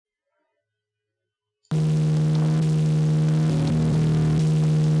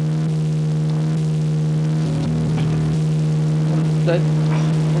said?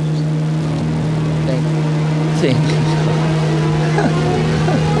 Thank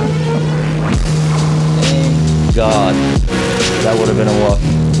God. That would have been a rough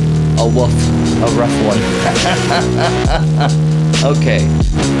one. Okay.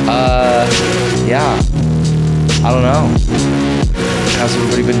 Yeah. I don't know. How's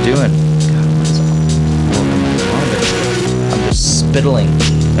everybody been doing? God, what is I'm just spittling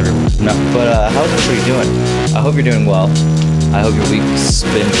everywhere. No, but how's everybody doing? I hope you're doing well. I hope your week's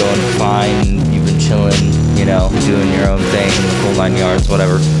been going fine. You've been chilling, doing your own thing, the full 9 yards,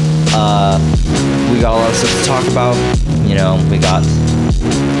 whatever. We got a lot of stuff to talk about. We got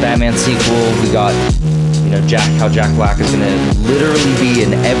Batman sequel. We got, how Jack Black is gonna literally be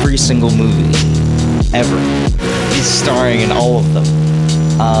in every single movie ever. He's starring in all of them.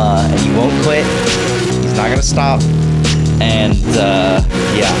 And he won't quit. He's not gonna stop. And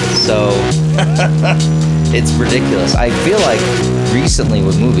so it's ridiculous. I feel like recently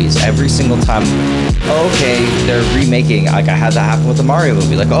with movies, every single time, they're remaking, like I had that happen with the Mario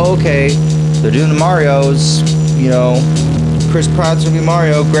movie. Like, they're doing the Marios, Chris Pratt's gonna be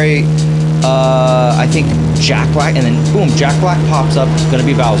Mario, great. I think Jack Black, and then boom, Jack Black pops up, gonna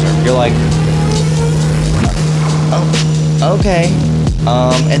be Bowser. You're like, oh, okay.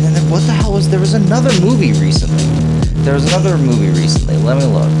 And then what the hell there was another movie recently. Let me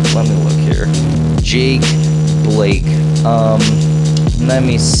look here. Jake Blake. Let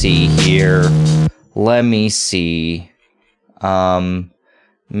me see here. Maybe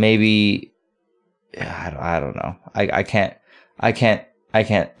I don't know. I can't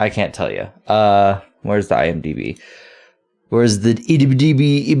tell you. Where's the IMDb? Where's the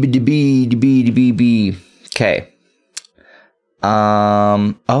IMDb? Okay.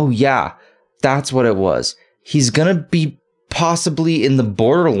 Oh yeah, that's what it was. He's gonna be possibly in the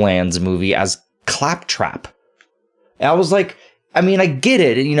Borderlands movie as Claptrap. I was like, I get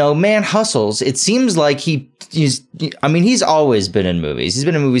it, man hustles. It seems like he's always been in movies. He's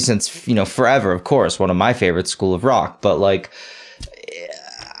been in movies since, forever, of course. One of my favorites, School of Rock. But like,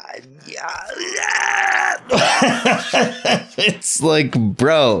 it's like,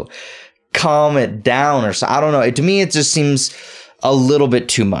 bro, calm it down or so. I don't know. To me, it just seems a little bit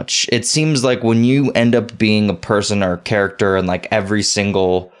too much. It seems like when you end up being a person or a character in like every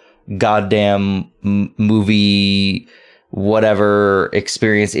single goddamn movie, whatever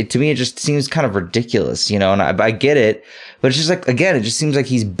experience, to me, it just seems kind of ridiculous, and I get it, but it's just like, again, it just seems like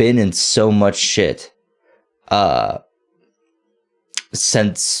he's been in so much shit,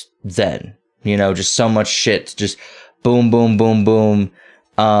 since then, just so much shit, just boom, boom, boom, boom.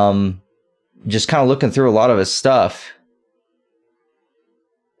 Just kind of looking through a lot of his stuff.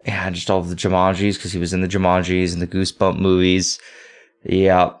 Yeah, just all of the Jumanjis, because he was in the Jumanjis and the Goosebump movies.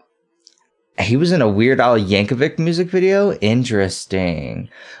 Yeah. He was in a Weird Al Yankovic music video? Interesting.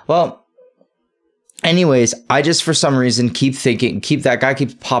 Well, anyways, I just, for some reason, that guy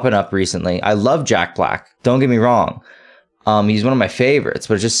keeps popping up recently. I love Jack Black. Don't get me wrong. He's one of my favorites,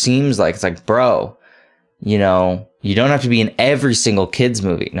 but it just seems like, it's like, bro, you don't have to be in every single kids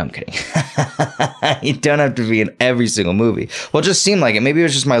movie. No, I'm kidding. You don't have to be in every single movie. Well, it just seemed like it. Maybe it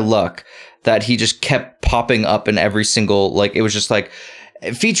was just my luck that he just kept popping up in every single, like, it was just like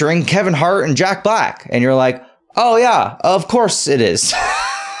featuring Kevin Hart and Jack Black. And you're like, oh yeah, of course it is.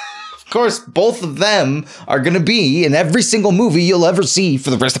 Of course, both of them are going to be in every single movie you'll ever see for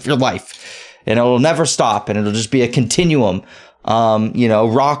the rest of your life. And it'll never stop. And it'll just be a continuum.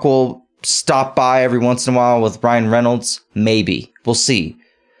 Rock will stop by every once in a while with Ryan Reynolds. Maybe. We'll see.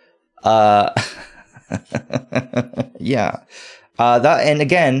 Yeah. And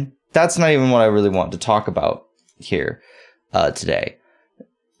again, that's not even what I really want to talk about here today.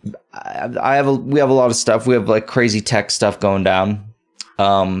 We have a lot of stuff. We have like crazy tech stuff going down.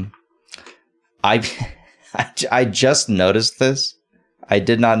 I just noticed this. I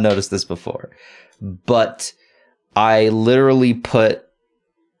did not notice this before, but I literally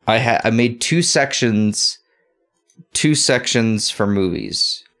I made two sections for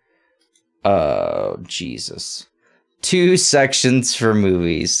movies. Oh, Jesus. 2 sections for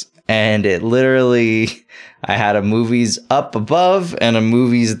movies. And it literally, I had a movies up above and a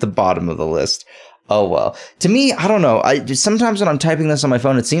movies at the bottom of the list. Oh, well. To me, I don't know. Sometimes when I'm typing this on my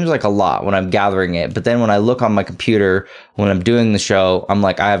phone, it seems like a lot when I'm gathering it. But then when I look on my computer, when I'm doing the show, I'm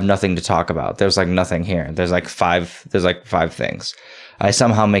like, I have nothing to talk about. There's like nothing here. There's like five things. I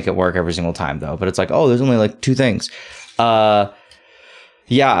somehow make it work every single time, though. But it's like, oh, there's only like 2 things.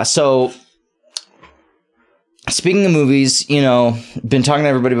 Yeah, so speaking of movies, been talking to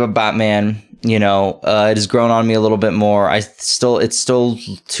everybody about Batman. It has grown on me a little bit more. It's still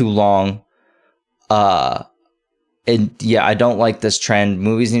too long. and yeah, I don't like this trend.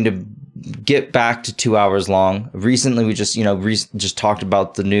 Movies need to get back to 2 hours long. Recently, we just, just talked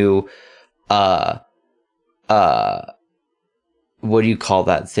about the new, uh, what do you call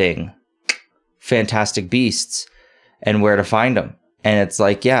that thing? Fantastic Beasts and Where to Find Them. And it's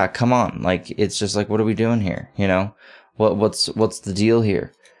like, yeah, come on. Like, it's just like, what are we doing here? What's the deal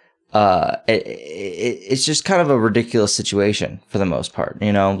here? It's just kind of a ridiculous situation for the most part.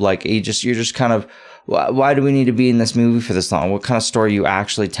 Like you're just kind of, why do we need to be in this movie for this long? What kind of story are you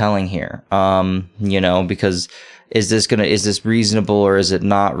actually telling here? Because is this reasonable or is it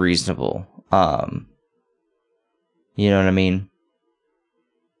not reasonable? You know what I mean?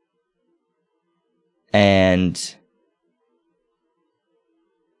 And,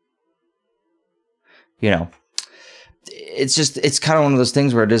 it's kind of one of those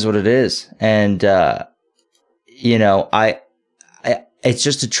things where it is what it is. And, it's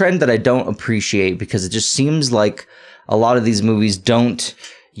just a trend that I don't appreciate because it just seems like a lot of these movies don't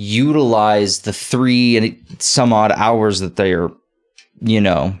utilize the 3 and some odd hours that they are,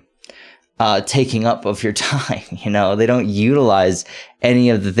 taking up of your time. They don't utilize any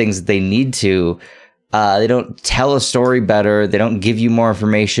of the things that they need to. They don't tell a story better. They don't give you more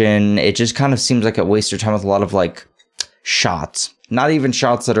information. It just kind of seems like it wastes your time with a lot of like shots, not even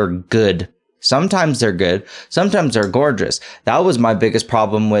shots that are good. Sometimes they're good. Sometimes they're gorgeous. That was my biggest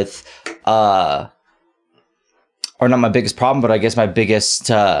problem with, or not my biggest problem, but I guess my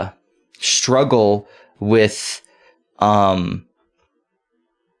biggest struggle with the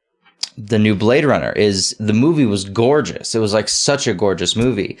new Blade Runner is the movie was gorgeous. It was like such a gorgeous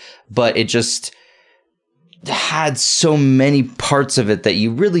movie, but it just had so many parts of it that you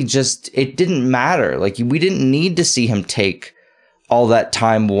really it didn't matter. Like we didn't need to see him take all that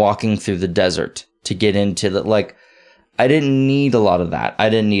time walking through the desert to get into the, like, I didn't need a lot of that.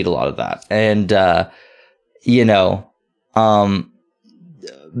 And,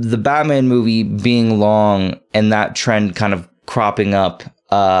 the Batman movie being long and that trend kind of cropping up.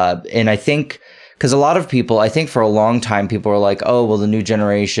 And I think, because a lot of people, I think for a long time, people were like, oh, well, the new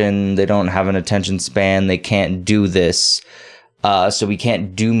generation, they don't have an attention span. They can't do this. So we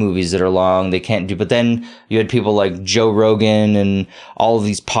can't do movies that are long. But then you had people like Joe Rogan and all of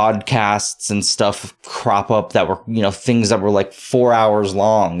these podcasts and stuff crop up that were, things that were like 4 hours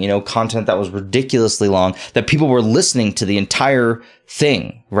long, content that was ridiculously long that people were listening to the entire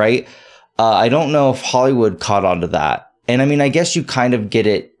thing. Right. I don't know if Hollywood caught on to that. And I mean, I guess you kind of get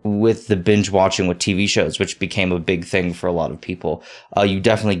it with the binge watching with TV shows, which became a big thing for a lot of people. You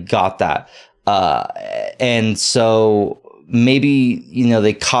definitely got that. And so maybe,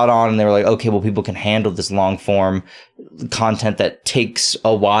 they caught on and they were like, okay, well, people can handle this long form content that takes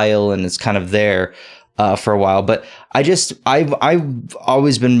a while and is kind of there for a while. But I've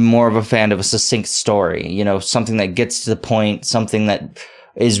always been more of a fan of a succinct story, something that gets to the point, something that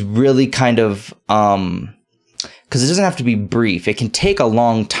is really kind of, because it doesn't have to be brief. It can take a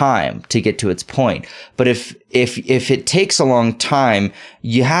long time to get to its point. But if it takes a long time,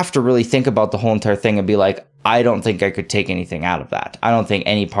 you have to really think about the whole entire thing and be like, I don't think I could take anything out of that. I don't think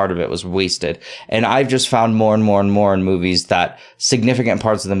any part of it was wasted. And I've just found more and more and more in movies that significant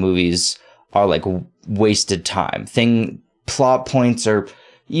parts of the movies are like wasted time. Plot points or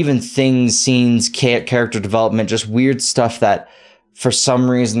even things, scenes, character development, just weird stuff that for some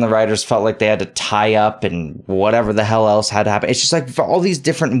reason the writers felt like they had to tie up and whatever the hell else had to happen. It's just like for all these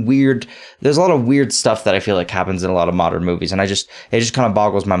different there's a lot of weird stuff that I feel like happens in a lot of modern movies. And it just kind of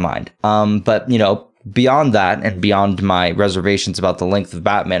boggles my mind. But beyond that and beyond my reservations about the length of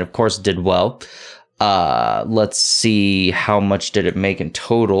Batman, of course, it did well. Let's see, how much did it make in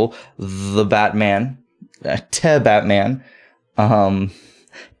total? The Batman, to Batman. Oh,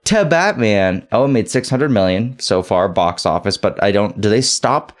 it made 600 million so far box office, but do they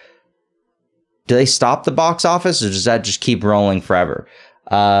stop the box office or does that just keep rolling forever?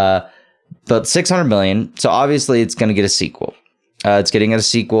 But 600 million. So obviously it's going to get a sequel. It's getting a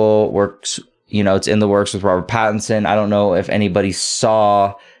sequel, works. It's in the works with Robert Pattinson. I don't know if anybody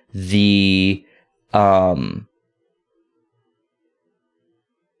saw the I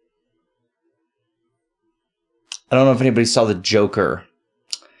don't know if anybody saw the Joker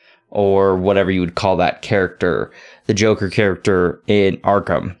or whatever you would call that character, the Joker character in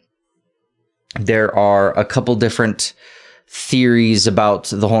Arkham. There are a couple different theories about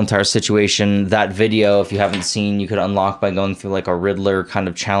the whole entire situation. That video, if you haven't seen, you could unlock by going through like a Riddler kind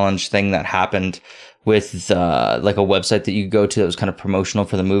of challenge thing that happened with like a website that you could go to that was kind of promotional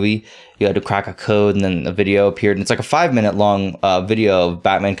for the movie. You had to crack a code and then a video appeared, and it's like a 5-minute long video of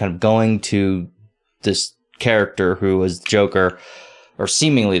Batman kind of going to this character who was Joker, or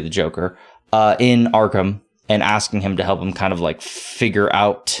seemingly the Joker, in Arkham, and asking him to help him kind of like figure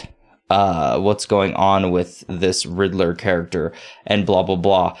out what's going on with this Riddler character and blah, blah,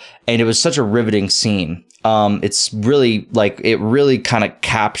 blah. And it was such a riveting scene. It's really like, it really kind of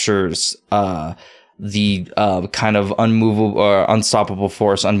captures the kind of unmovable or unstoppable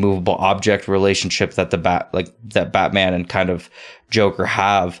force, unmovable object relationship that that Batman and kind of Joker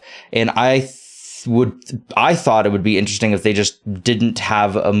have. And I thought it would be interesting if they just didn't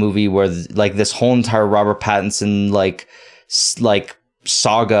have a movie where like this whole entire Robert Pattinson like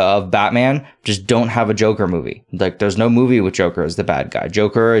saga of Batman, just don't have a Joker movie. Like there's no movie with Joker as the bad guy.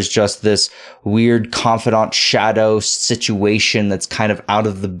 Joker is just this weird confidant shadow situation that's kind of out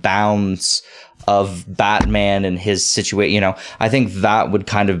of the bounds of Batman and his situation. You know, I think that would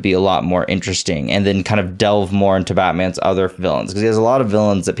kind of be a lot more interesting, and then kind of delve more into Batman's other villains, because he has a lot of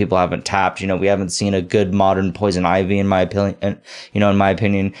villains that people haven't tapped. You know, we haven't seen a good modern Poison Ivy in my opinion.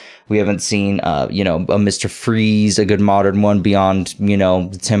 We haven't seen a Mr. Freeze, a good modern one beyond,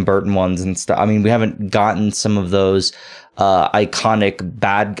 the Tim Burton ones and stuff. I mean, we haven't gotten some of those iconic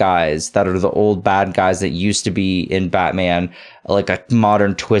bad guys that are the old bad guys that used to be in Batman, like a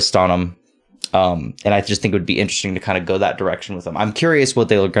modern twist on them. And I just think it would be interesting to kind of go that direction with them. I'm curious what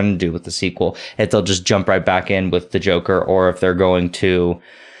they're going to do with the sequel. If they'll just jump right back in with the Joker, or if they're going to,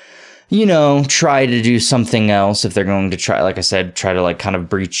 try to do something else. If they're going to try, like I said, try to like kind of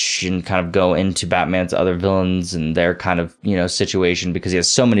breach and kind of go into Batman's other villains and their kind of, situation, because he has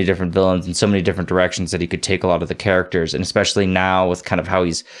so many different villains and so many different directions that he could take a lot of the characters. And especially now with kind of how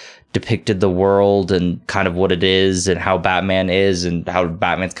he's depicted the world and kind of what it is and how Batman is and how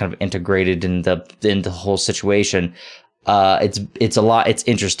Batman's kind of integrated in the whole situation. It's a lot. It's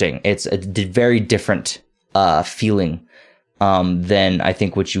interesting. It's a very different feeling than I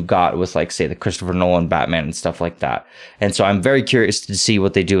think what you got with, like, say, the Christopher Nolan Batman and stuff like that. And so I'm very curious to see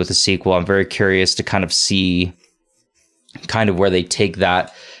what they do with the sequel. I'm very curious to kind of see kind of where they take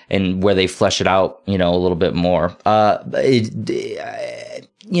that and where they flesh it out, a little bit more. I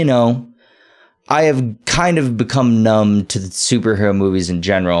have kind of become numb to the superhero movies in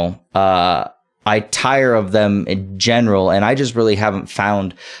general. I tire of them in general, and I just really haven't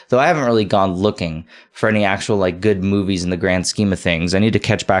found, though I haven't really gone looking for any actual like good movies in the grand scheme of things. I need to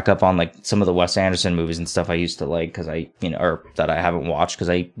catch back up on like some of the Wes Anderson movies and stuff I used to like, because or that I haven't watched because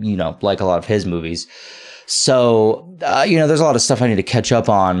I, like a lot of his movies. So, there's a lot of stuff I need to catch up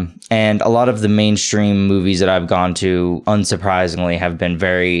on. And a lot of the mainstream movies that I've gone to, unsurprisingly, have been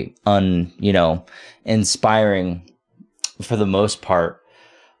very inspiring for the most part,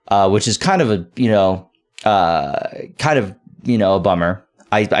 which is kind of a bummer.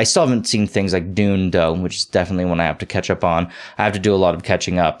 I still haven't seen things like Dune, though, which is definitely one I have to catch up on. I have to do a lot of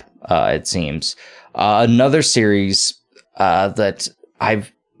catching up, it seems. Another series that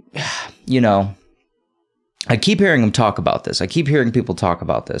I've, I keep hearing them talk about this. I keep hearing people talk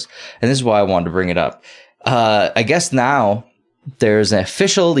about this. And this is why I wanted to bring it up. I guess now there's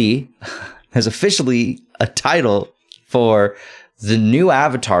officially a title for the new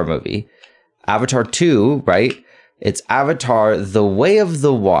Avatar movie. Avatar 2, right? It's Avatar: The Way of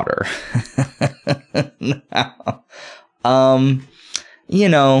the Water.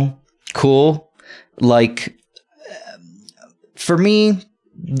 Now, cool. Like, for me,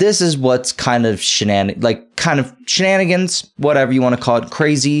 this is what's kind of shenanigans, whatever you want to call it,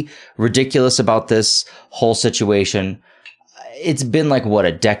 crazy, ridiculous about this whole situation. It's been like, what,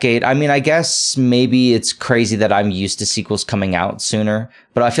 a decade? I mean, I guess maybe it's crazy that I'm used to sequels coming out sooner,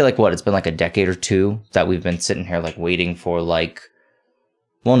 but I feel like, it's been like a decade or two that we've been sitting here like waiting for at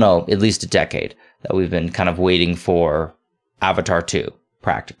least a decade that we've been kind of waiting for Avatar 2,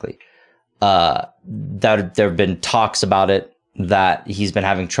 practically. That there have been talks about it, that he's been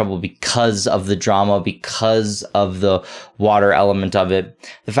having trouble because of the drama, because of the water element of it.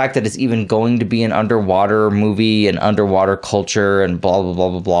 The fact that it's even going to be an underwater movie and underwater culture and blah, blah,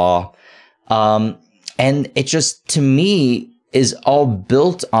 blah, blah, blah. And it just, to me, is all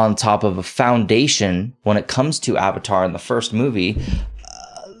built on top of a foundation when it comes to Avatar in the first movie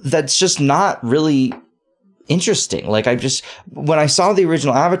that's just not really interesting. Like, when I saw the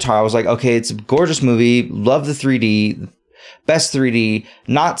original Avatar, I was like, okay, it's a gorgeous movie. Love the 3D. Best 3D,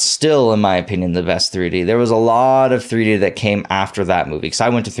 not still, in my opinion, the best 3D. There was a lot of 3D that came after that movie, because I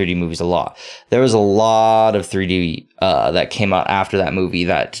went to 3D movies a lot. There was a lot of 3D that came out after that movie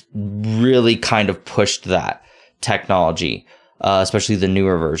that really kind of pushed that technology, especially the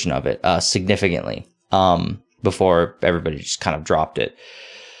newer version of it, significantly, before everybody just kind of dropped it.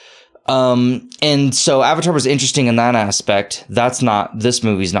 And so Avatar was interesting in that aspect. This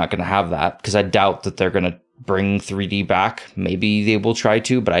movie's not going to have that, because I doubt that they're going to bring 3D back. Maybe they will try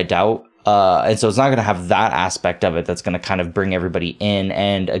to, but I doubt. And so it's not going to have that aspect of it that's going to kind of bring everybody in.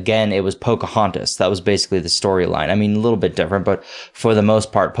 And again, it was Pocahontas. That was basically the storyline. I mean, a little bit different, but for the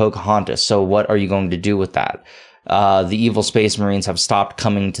most part, Pocahontas. So what are you going to do with that? The evil space marines have stopped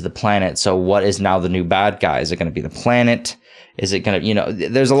coming to the planet. So what is now the new bad guy? Is it going to be the planet? Is it going to, you know,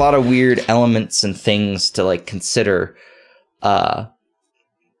 there's a lot of weird elements and things to like consider.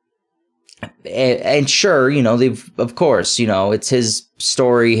 And sure, you know, they've, of course, you know, it's his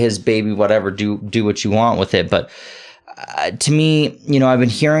story, his baby, whatever, do what you want with it. But to me, you know, I've been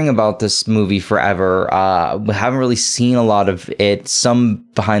hearing about this movie forever. Haven't really seen a lot of it, some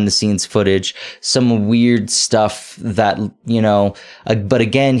behind the scenes footage, some weird stuff that, you know, but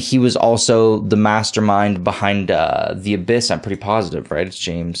again, he was also the mastermind behind The Abyss. I'm pretty positive, right? It's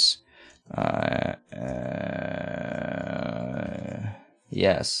James.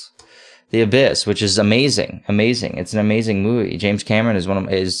 Yes. The Abyss, which is amazing. It's an amazing movie. James Cameron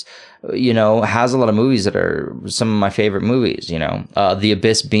you know, has a lot of movies that are some of my favorite movies, you know, The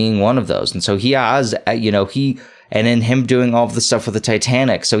Abyss being one of those. And so he has, you know, and in him doing all of the stuff with the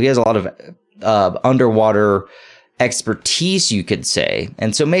Titanic. So he has a lot of underwater expertise, you could say.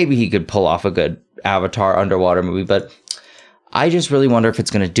 And so maybe he could pull off a good Avatar underwater movie, but I just really wonder if it's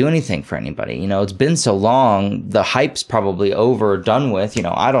going to do anything for anybody. You know, it's been so long. The hype's probably over, done with. You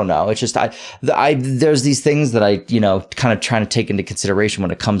know, I don't know. It's just there's these things that I, you know, kind of trying to take into consideration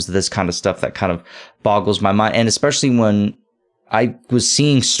when it comes to this kind of stuff that kind of boggles my mind. And especially when I was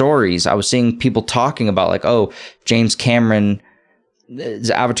seeing stories, I was seeing people talking about like, oh, James Cameron,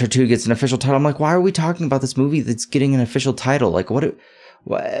 Avatar 2 gets an official title. I'm like, why are we talking about this movie that's getting an official title? Like, why?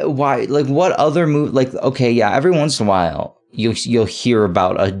 Like, what other movie? Like, okay, yeah, every once in a while, you'll hear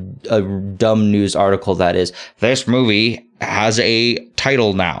about a dumb news article that is, this movie has a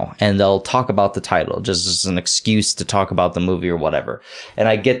title now, and they'll talk about the title just as an excuse to talk about the movie or whatever. And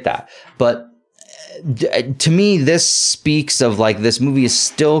I get that. But to me, this speaks of like, this movie is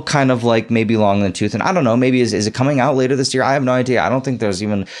still kind of like maybe long in the tooth. And I don't know, maybe is it coming out later this year? I have no idea. I don't think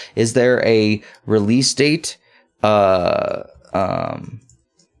is there a release date?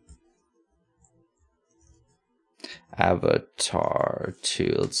 Avatar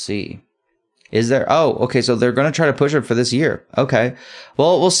 2, let's see. Is there? Oh, okay, so they're going to try to push it for this year. Okay.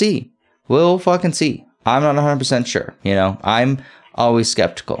 Well, we'll see. We'll fucking see. I'm not 100% sure. You know, I'm always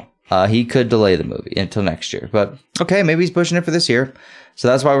skeptical. He could delay the movie until next year. But, okay, maybe he's pushing it for this year. So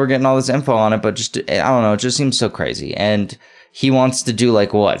that's why we're getting all this info on it. But just, I don't know, it just seems so crazy. And he wants to do,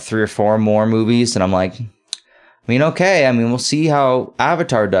 like, what, 3 or 4 more movies? And I'm like, okay, we'll see how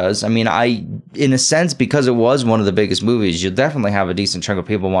Avatar does. In a sense, because it was one of the biggest movies, you'll definitely have a decent chunk of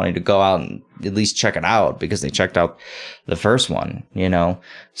people wanting to go out and at least check it out because they checked out the first one, you know?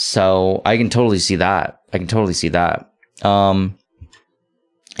 So I can totally see that.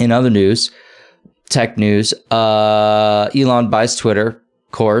 In other news, tech news, Elon buys Twitter,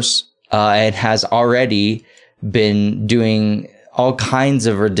 of course, and has already been doing all kinds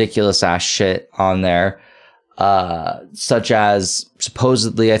of ridiculous ass shit on there. Such as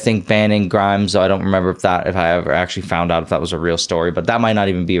supposedly, I think, banning Grimes. I don't remember if I ever actually found out if that was a real story, but that might not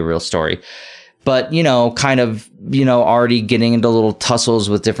even be a real story. But, you know, kind of, you know, already getting into little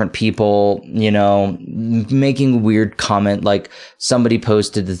tussles with different people, you know, making a weird comment. Like somebody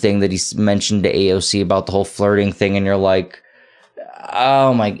posted the thing that he mentioned to AOC about the whole flirting thing. And you're like,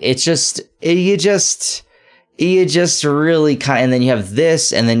 oh my, you just really kind of, and then you have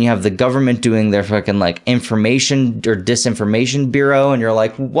this, and then you have the government doing their fucking like information or disinformation bureau, and you're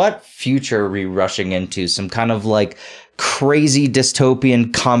like, what future are we rushing into? Some kind of like crazy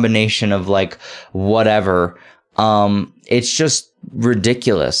dystopian combination of like whatever. It's just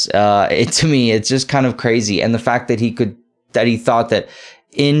ridiculous. To me, it's just kind of crazy. And the fact that he thought that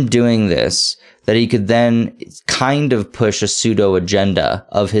in doing this, that he could then kind of push a pseudo agenda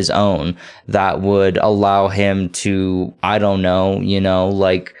of his own that would allow him to, I don't know, you know,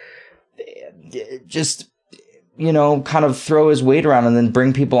 like just, you know, kind of throw his weight around and then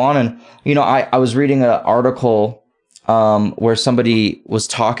bring people on. And, you know, I was reading an article where somebody was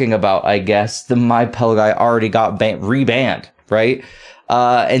talking about, I guess, the My Pillow guy already got rebanned, right?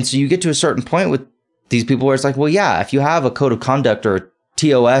 And so you get to a certain point with these people where it's like, well, yeah, if you have a code of conduct or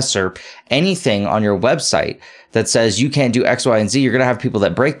TOS or anything on your website that says you can't do X, Y, and Z, you're going to have people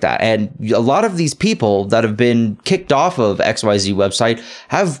that break that. And a lot of these people that have been kicked off of XYZ website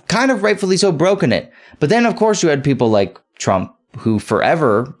have kind of rightfully so broken it. But then, of course, you had people like Trump who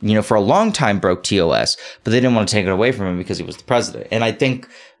forever, you know, for a long time broke TOS, but they didn't want to take it away from him because he was the president. And I think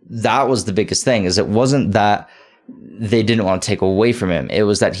that was the biggest thing, is it wasn't that they didn't want to take away from him. It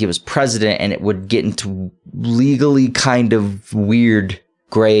was that he was president and it would get into legally kind of weird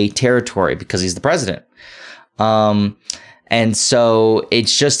gray territory because he's the president. And so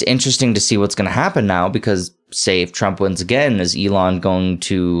it's just interesting to see what's going to happen now, because say if Trump wins again, is Elon going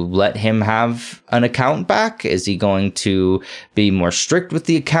to let him have an account back? Is he going to be more strict with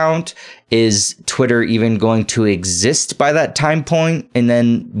the account? Is Twitter even going to exist by that time point? And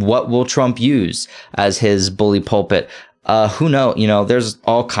then what will Trump use as his bully pulpit? Who knows? You know, there's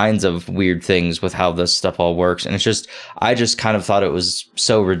all kinds of weird things with how this stuff all works. And it's just, I just kind of thought it was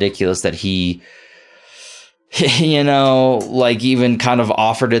so ridiculous that he, you know, like even kind of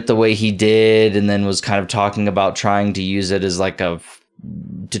offered it the way he did, and then was kind of talking about trying to use it as like to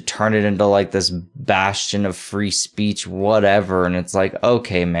turn it into like this bastion of free speech, whatever. And it's like,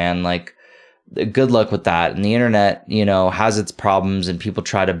 okay, man, like good luck with that. And the internet, you know, has its problems, and people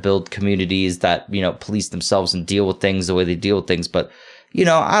try to build communities that, you know, police themselves and deal with things the way they deal with things. But, you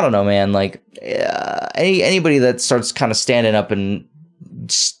know, I don't know, man, like anybody that starts kind of standing up and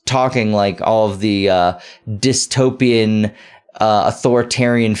talking like all of the dystopian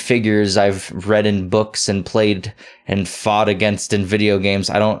authoritarian figures I've read in books and played and fought against in video games,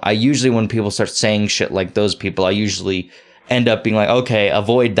 I usually, when people start saying shit like those people, I usually end up being like, okay,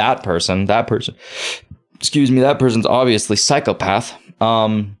 avoid that person, excuse me, that person's obviously psychopath.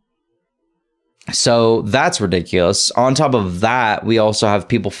 So that's ridiculous. On top of that, we also have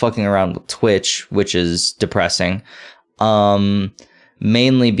people fucking around with Twitch, which is depressing.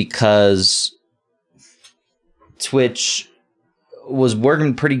 Mainly because Twitch was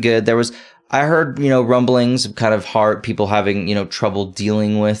working pretty good. I heard, you know, rumblings of kind of people having, you know, trouble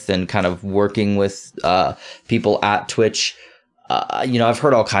dealing with and kind of working with people at Twitch. You know, I've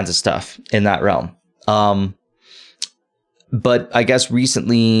heard all kinds of stuff in that realm. But I guess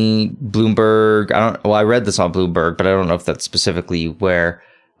recently Bloomberg, I read this on Bloomberg, but I don't know if that's specifically where,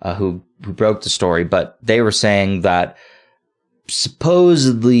 who broke the story, but they were saying that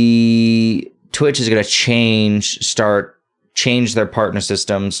supposedly Twitch is going to change their partner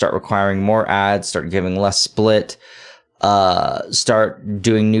system, start requiring more ads, start giving less split, start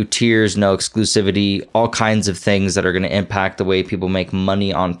doing new tiers, no exclusivity, all kinds of things that are going to impact the way people make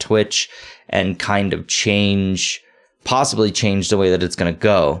money on Twitch, and kind of possibly change the way that it's going to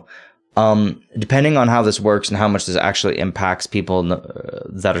go. Depending on how this works and how much this actually impacts people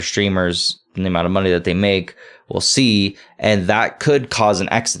that are streamers and the amount of money that they make, we'll see. And that could cause an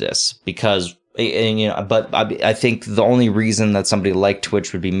exodus, because, and, you know, but I think the only reason that somebody like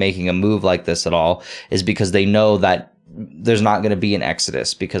Twitch would be making a move like this at all is because they know that there's not going to be an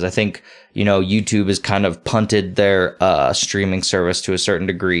exodus, because I think, you know, YouTube has kind of punted their streaming service to a certain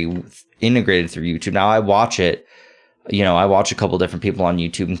degree, integrated through YouTube. Now I watch it. You know, I watch a couple different people on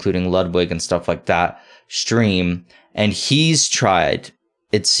YouTube, including Ludwig and stuff like that, stream, and he's tried,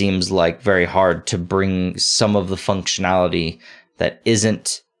 it seems like, very hard to bring some of the functionality that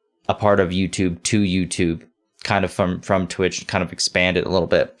isn't a part of YouTube to YouTube, kind of from Twitch, and kind of expand it a little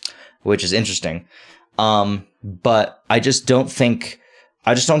bit, which is interesting. But I just don't think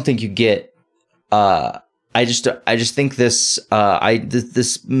you get, I just think this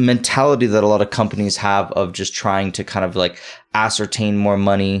this mentality that a lot of companies have of just trying to kind of like ascertain more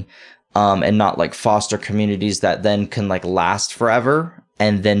money, and not like foster communities that then can like last forever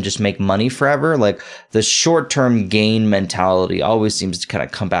and then just make money forever. Like the short-term gain mentality always seems to kind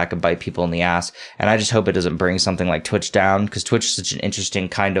of come back and bite people in the ass. And I just hope it doesn't bring something like Twitch down, because Twitch is such an interesting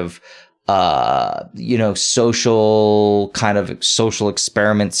kind of you know, social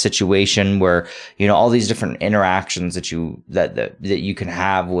experiment situation where, you know, all these different interactions that you can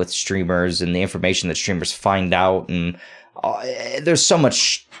have with streamers, and the information that streamers find out, and there's so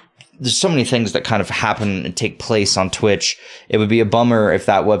many things that kind of happen and take place on Twitch. It would be a bummer if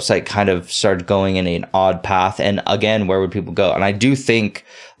that website kind of started going in an odd path. And again, where would people go? And I do think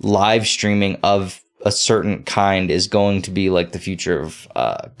live streaming of a certain kind is going to be like the future of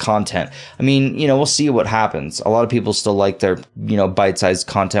content. I mean, you know, we'll see what happens. A lot of people still like their, you know, bite-sized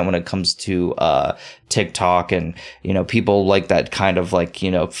content when it comes to TikTok, and, you know, people like that kind of like,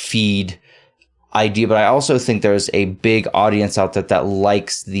 you know, feed idea. But I also think there's a big audience out there that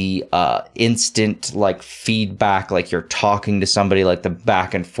likes the instant like feedback, like you're talking to somebody, like the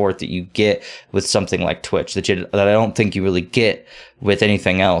back and forth that you get with something like Twitch that I don't think you really get with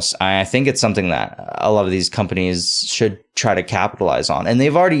anything else. I think it's something that a lot of these companies should try to capitalize on, and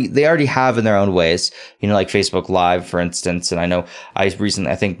they already have in their own ways, you know, like Facebook Live, for instance. And I know I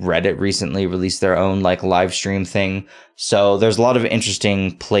think Reddit recently released their own like live stream thing. So there's a lot of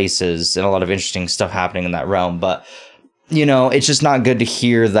interesting places and a lot of interesting stuff happening in that realm. But, you know, it's just not good to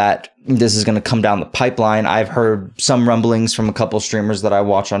hear that this is going to come down the pipeline. I've heard some rumblings from a couple streamers that I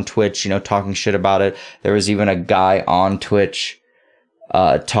watch on Twitch, you know, talking shit about it. There was even a guy on Twitch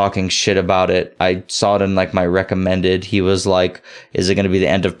talking shit about it. I saw it in like my recommended. He was like, is it going to be the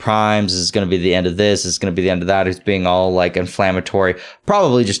end of primes? Is it going to be the end of this? Is it going to be the end of that? He's being all like inflammatory,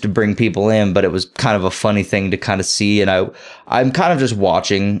 probably just to bring people in, but it was kind of a funny thing to kind of see. And I'm kind of just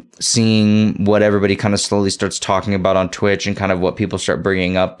watching, seeing what everybody kind of slowly starts talking about on Twitch and kind of what people start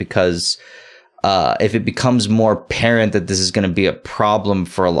bringing up, because if it becomes more apparent that this is going to be a problem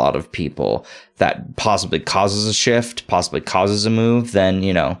for a lot of people that possibly causes a shift, possibly causes a move, then,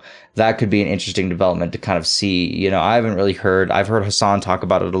 that could be an interesting development to kind of see. I've heard Hassan talk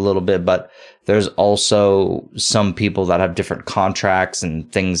about it a little bit, but there's also some people that have different contracts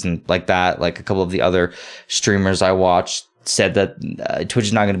and things and like that. Like a couple of the other streamers I watched said that Twitch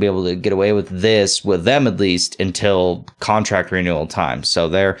is not going to be able to get away with this, with them at least, until contract renewal time. So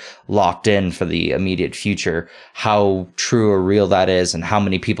they're locked in for the immediate future. How true or real that is and how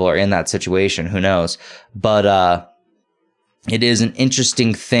many people are in that situation, who knows? But it is an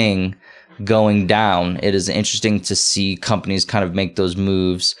interesting thing going down. It is interesting to see companies kind of make those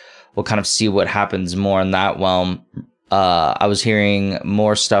moves. We'll kind of see what happens more in that realm. I was hearing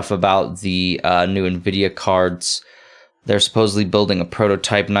more stuff about the new NVIDIA cards. They're supposedly building a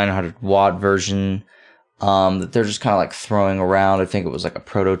prototype 900 watt version that they're just kind of like throwing around. I think it was like a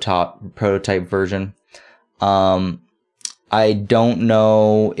prototype version. I don't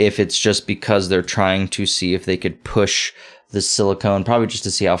know if it's just because they're trying to see if they could push the silicone, probably just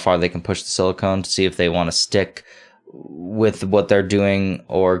to see how far they can push the silicone, to see if they want to stick with what they're doing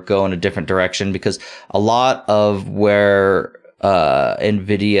or go in a different direction, because a lot of where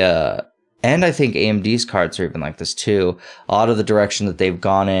NVIDIA, and I think AMD's cards are even like this too, a lot of the direction that they've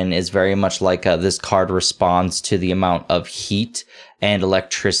gone in is very much like this card responds to the amount of heat and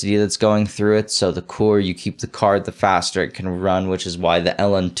electricity that's going through it. So the cooler you keep the card, the faster it can run, which is why the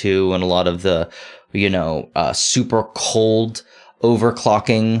LN2 and a lot of the, super cold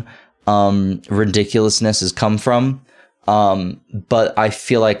overclocking ridiculousness has come from. But I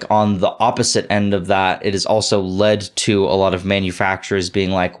feel like on the opposite end of that, it has also led to a lot of manufacturers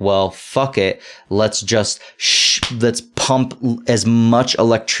being like, well, fuck it. Let's just, let's pump as much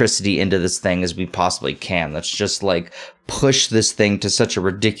electricity into this thing as we possibly can. Let's just like push this thing to such a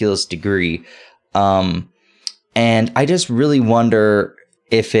ridiculous degree. And I just really wonder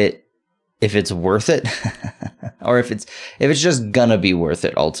if it's worth it or if it's just gonna be worth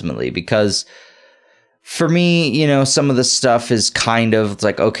it ultimately, because for me, some of the stuff is kind of, it's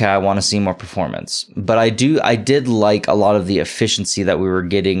like, okay, I want to see more performance. But I did like a lot of the efficiency that we were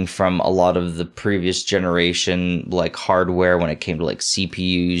getting from a lot of the previous generation, like hardware when it came to like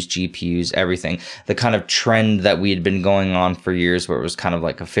CPUs, GPUs, everything. The kind of trend that we had been going on for years where it was kind of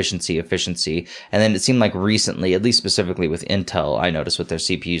like efficiency. And then it seemed like recently, at least specifically with Intel, I noticed with their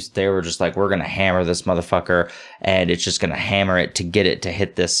CPUs, they were just like, we're going to hammer this motherfucker and it's just going to hammer it to get it to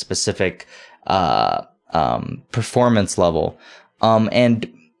hit this specific performance level.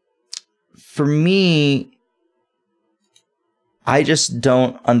 And for me, I just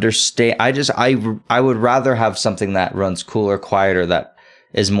don't understand. I would rather have something that runs cooler, quieter, that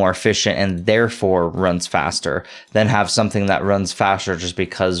is more efficient and therefore runs faster than have something that runs faster just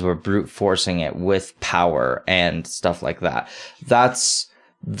because we're brute forcing it with power and stuff like that. That's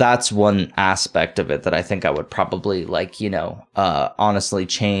one aspect of it that I think I would probably honestly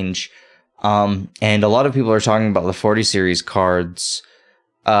change. And a lot of people are talking about the 40 series cards,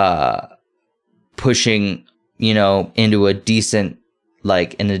 pushing, into a decent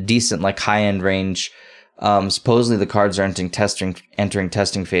high end range. Supposedly the cards are entering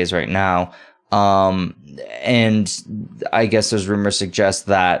testing phase right now. And I guess there's rumors suggest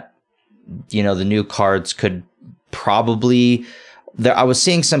that, the new cards could probably, I was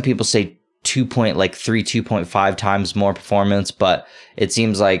seeing some people say 2.5 times more performance, but it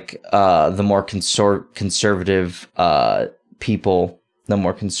seems like the more conservative people, the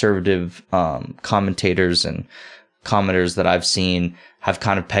more conservative commentators and commenters that I've seen have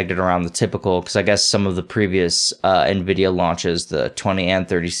kind of pegged it around the typical, because I guess some of the previous NVIDIA launches, the 20 and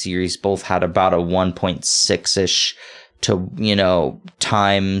 30 series, both had about a 1.6-ish to,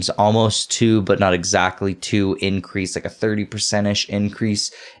 times almost 2, but not exactly 2 increase, like a 30%-ish increase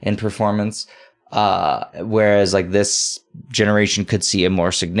in performance. Whereas like this generation could see a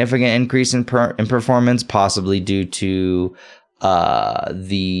more significant increase in performance, possibly due to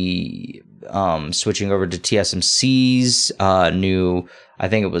the switching over to TSMC's new, I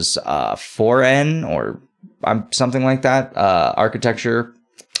think it was 4N or something like that, architecture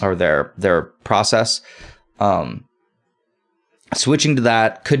or their process. Switching to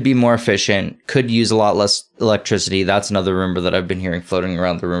that could be more efficient, could use a lot less electricity. That's another rumor that I've been hearing floating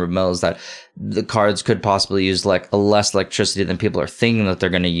around the rumor mill, is that the cards could possibly use like a less electricity than people are thinking that they're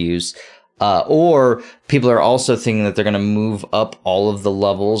going to use. Or people are also thinking that they're going to move up all of the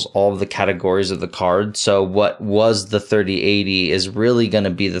levels, all of the categories of the card. So what was the 3080 is really going to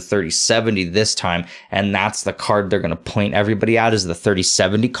be the 3070 this time. And that's the card they're going to point everybody at, is the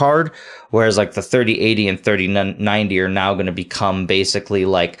 3070 card. Whereas like the 3080 and 3090 are now going to become basically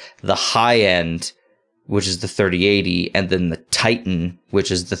like the high end, which is the 3080, and then the Titan,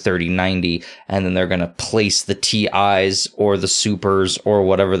 which is the 3090, and then they're going to place the TIs or the Supers or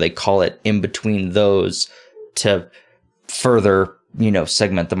whatever they call it in between those to further,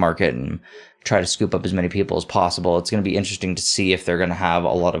 segment the market and try to scoop up as many people as possible. It's going to be interesting to see if they're going to have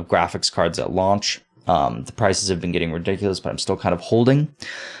a lot of graphics cards at launch. The prices have been getting ridiculous, but I'm still kind of holding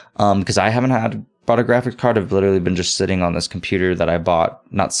because I haven't bought a graphics card. I've literally been just sitting on this computer that I bought,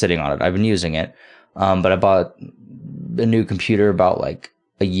 not sitting on it, I've been using it. But I bought a new computer about like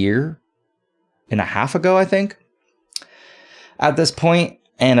a year and a half ago, I think, at this point.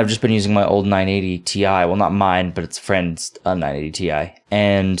 And I've just been using my old 980 Ti. Well, not mine, but it's a friend's 980 Ti.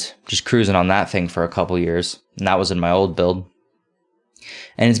 And just cruising on that thing for a couple years. And that was in my old build.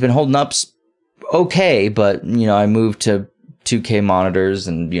 And it's been holding up okay, but, I moved to 2K monitors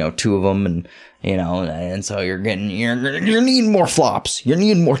and, 2 of them, and and so you're needing more flops. You're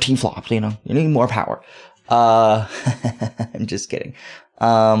needing more T-flops, you need more power. I'm just kidding.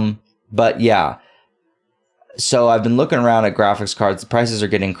 But yeah. So I've been looking around at graphics cards. The prices are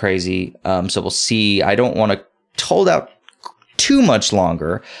getting crazy. So we'll see. I don't want to hold out too much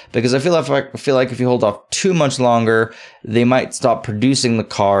longer, because I feel like if you hold off too much longer, they might stop producing the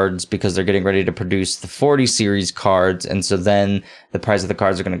cards because they're getting ready to produce the 40 series cards, and so then the price of the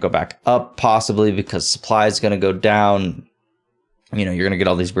cards are going to go back up, possibly because supply is going to go down. You're going to get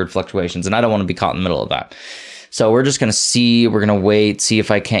all these weird fluctuations, and I don't want to be caught in the middle of that. So we're just going to see. We're going to wait, see if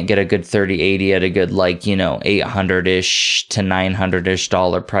I can't get a good 3080 at a good, $800-ish to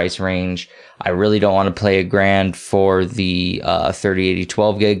 $900-ish price range. I really don't want to play $1,000 for the 3080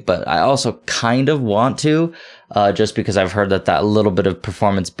 12 gig, but I also kind of want to, just because I've heard that little bit of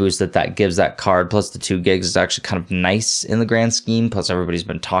performance boost that gives that card, plus the 2 gigs, is actually kind of nice in the grand scheme. Plus everybody's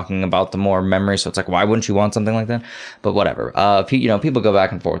been talking about the more memory, so it's like, why wouldn't you want something like that? But whatever. People go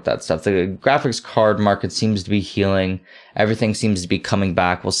back and forth with that stuff. The graphics card market seems to be healing. Everything seems to be coming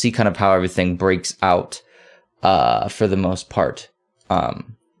back. We'll see kind of how everything breaks out for the most part.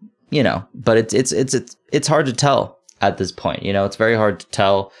 But it's hard to tell at this point. It's very hard to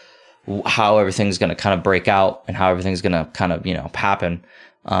tell how everything's going to kind of break out and how everything's going to kind of, happen.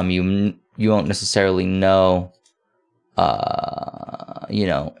 You won't necessarily know,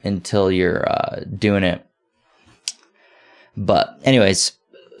 until you're doing it. But anyways,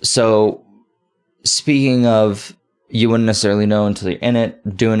 so speaking of, you wouldn't necessarily know until you're in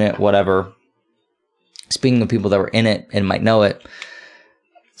it, doing it, whatever. Speaking of people that were in it and might know it,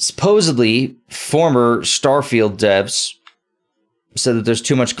 supposedly, former Starfield devs said that there's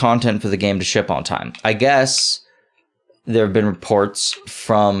too much content for the game to ship on time. I guess there have been reports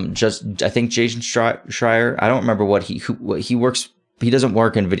from I think Jason Schreier. I don't remember what he works. He doesn't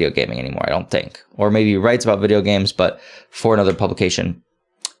work in video gaming anymore, I don't think. Or maybe he writes about video games, but for another publication.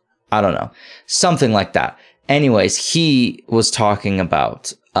 I don't know. Something like that. Anyways, he was talking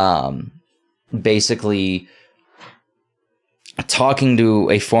about basically talking to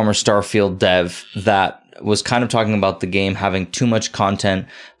a former Starfield dev that was kind of talking about the game having too much content,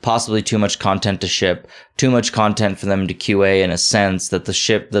 possibly too much content to ship, too much content for them to QA, in a sense that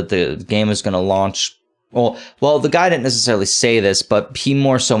the game is going to launch. Well, the guy didn't necessarily say this, but he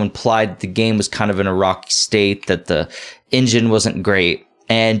more so implied the game was kind of in a rocky state, that the engine wasn't great.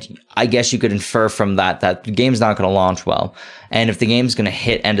 And I guess you could infer from that the game's not going to launch well. And if the game's going to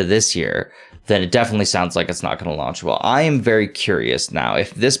hit end of this year, then it definitely sounds like it's not going to launch well. I am very curious now.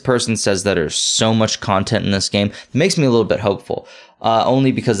 If this person says that there's so much content in this game, it makes me a little bit hopeful.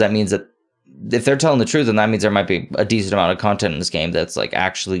 Only because that means that if they're telling the truth, then that means there might be a decent amount of content in this game that's like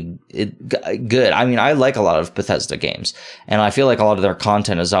actually good. I mean, I like a lot of Bethesda games, and I feel like a lot of their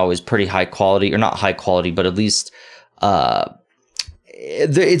content is always pretty high quality, or not high quality, but at least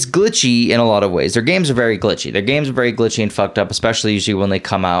it's glitchy in a lot of ways. Their games are very glitchy. Their games are very glitchy and fucked up, especially usually when they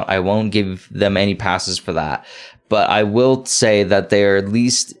come out. I won't give them any passes for that, but I will say that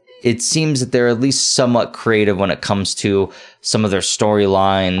it seems that they're at least somewhat creative when it comes to some of their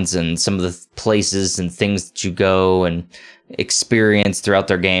storylines and some of the places and things that you go and experience throughout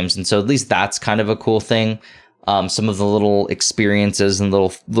their games. And so at least that's kind of a cool thing. Some of the little experiences and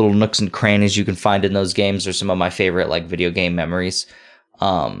little nooks and crannies you can find in those games are some of my favorite like video game memories.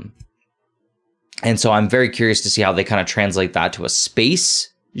 And so I'm very curious to see how they kind of translate that to a space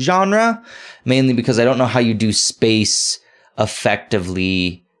genre, mainly because I don't know how you do space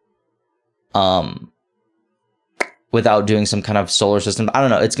effectively without doing some kind of solar system. I don't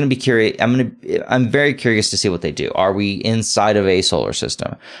know. It's going to be curious. I'm very curious to see what they do. Are we inside of a solar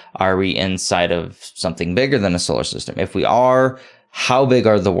system? Are we inside of something bigger than a solar system? If we are, how big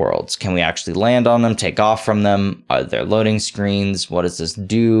are the worlds? Can we actually land on them, take off from them? Are there loading screens? What does this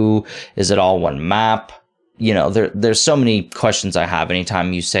do? Is it all one map? You know, there's so many questions I have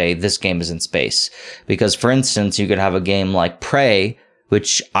anytime you say this game is in space. Because, for instance, you could have a game like Prey,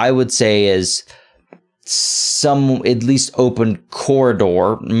 which I would say is some at least open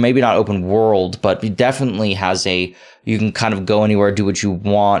corridor, maybe not open world, but it definitely has you can kind of go anywhere, do what you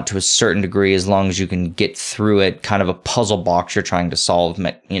want to a certain degree as long as you can get through it, kind of a puzzle box you're trying to solve,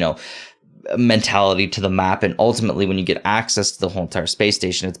 mentality to the map. And ultimately, when you get access to the whole entire space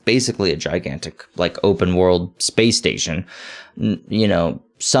station, it's basically a gigantic like open world space station,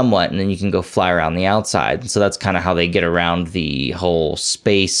 somewhat, and then you can go fly around the outside. So that's kind of how they get around the whole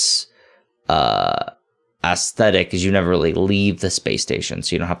space aesthetic, is you never really leave the space station,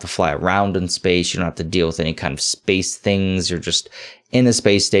 so you don't have to fly around in space, you don't have to deal with any kind of space things, you're just in the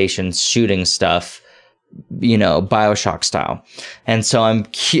space station shooting stuff, BioShock style. And so I'm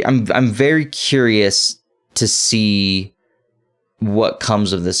very curious to see what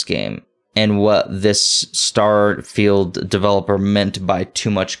comes of this game and what this Starfield developer meant by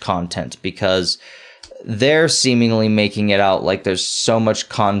too much content, because they're seemingly making it out like there's so much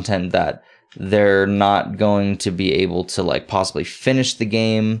content that they're not going to be able to like possibly finish the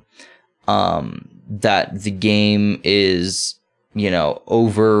game, that the game is,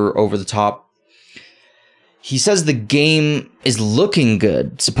 over the top. He says the game is looking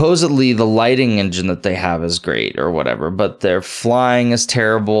good. Supposedly the lighting engine that they have is great or whatever, but their flying is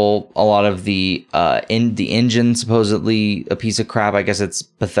terrible. A lot of the engine, supposedly a piece of crap. I guess it's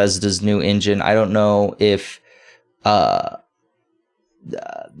Bethesda's new engine. I don't know if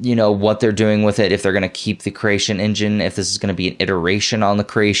what they're doing with it, if they're going to keep the Creation Engine, if this is going to be an iteration on the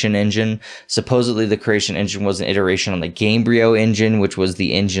Creation Engine. Supposedly the Creation Engine was an iteration on the Gamebryo engine, which was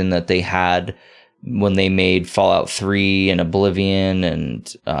the engine that they had when they made Fallout 3 and Oblivion,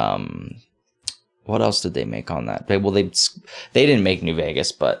 and what else did they make on that? They didn't make New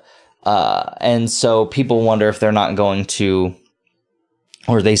Vegas, but and so people wonder if they're not going to,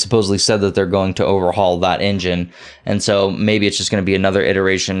 or they supposedly said that they're going to overhaul that engine. And so maybe it's just going to be another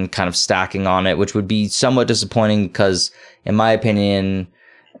iteration kind of stacking on it, which would be somewhat disappointing because, in my opinion,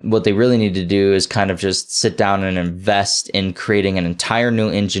 what they really need to do is kind of just sit down and invest in creating an entire new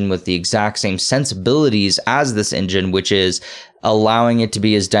engine with the exact same sensibilities as this engine, which is allowing it to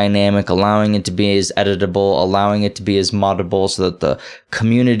be as dynamic, allowing it to be as editable, allowing it to be as moddable, so that the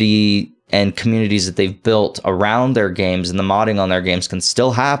community and communities that they've built around their games and the modding on their games can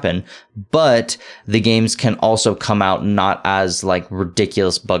still happen, but the games can also come out not as like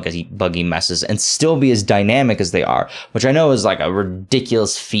ridiculous buggy messes and still be as dynamic as they are, which I know is like a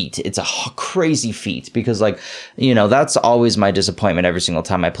ridiculous feat. It's a crazy feat because that's always my disappointment every single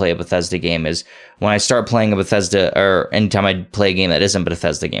time I play a Bethesda game, is when I start playing a Bethesda, or anytime I play a game that isn't a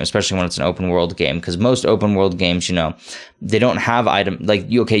Bethesda game, especially when it's an open world game, because most open world games, they don't have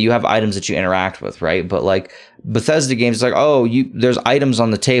you have items that you interact with, right? But like Bethesda games, like, there's items on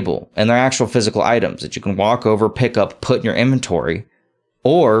the table, and they're actual physical items that you can walk over, pick up, put in your inventory,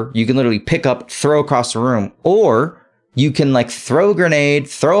 or you can literally pick up, throw across the room, or you can like throw a grenade,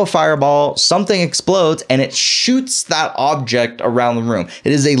 throw a fireball, something explodes, and it shoots that object around the room.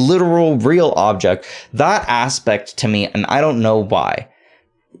 It is a literal, real object. That aspect to me, and I don't know why,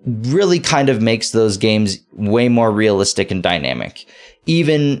 really kind of makes those games way more realistic and dynamic.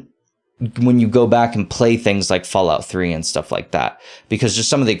 Even when you go back and play things like Fallout 3 and stuff like that, because just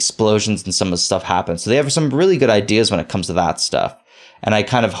some of the explosions and some of the stuff happens. So they have some really good ideas when it comes to that stuff. And I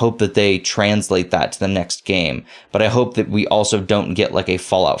kind of hope that they translate that to the next game. But I hope that we also don't get like a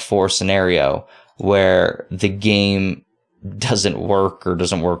Fallout 4 scenario where the game doesn't work or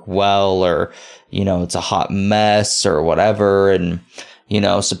doesn't work well, or, it's a hot mess or whatever. And,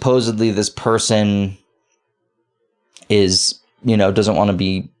 supposedly this person is, doesn't want to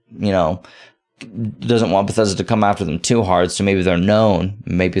be, doesn't want Bethesda to come after them too hard. So maybe they're known.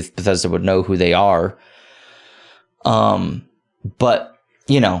 Maybe Bethesda would know who they are. But,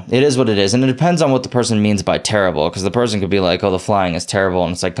 it is what it is. And it depends on what the person means by terrible, because the person could be like, oh, the flying is terrible.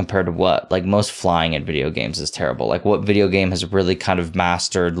 And it's like, compared to what? Like, most flying in video games is terrible. Like, what video game has really kind of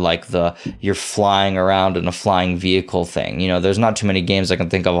mastered, like, you're flying around in a flying vehicle thing? There's not too many games I can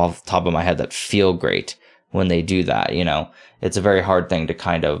think of off the top of my head that feel great when they do that. It's a very hard thing to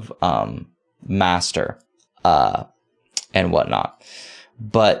kind of master and whatnot.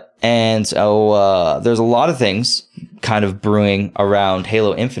 So there's a lot of things kind of brewing around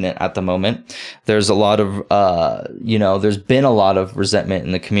Halo Infinite at the moment. There's a lot of, there's been a lot of resentment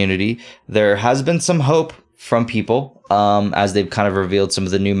in the community. There has been some hope from people as they've kind of revealed some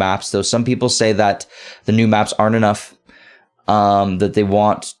of the new maps, though some people say that the new maps aren't enough, that they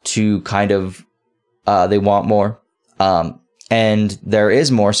want to kind of, they want more. And there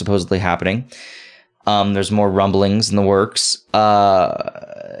is more supposedly happening. There's more rumblings in the works.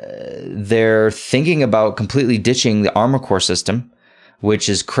 They're thinking about completely ditching the Armor Core system, which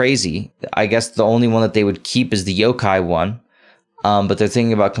is crazy. I guess the only one that they would keep is the Yokai one. But they're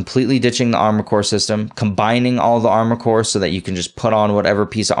thinking about completely ditching the Armor Core system, combining all the Armor Cores so that you can just put on whatever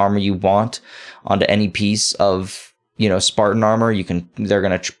piece of armor you want onto any piece of, Spartan armor. They're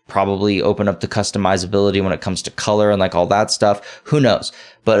going to probably open up the customizability when it comes to color and like all that stuff. Who knows?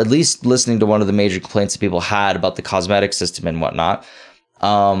 But at least listening to one of the major complaints that people had about the cosmetic system and whatnot,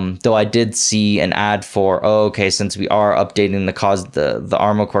 though I did see an ad for, since we are updating the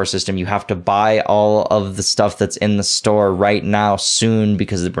Armor Core system, you have to buy all of the stuff that's in the store right now soon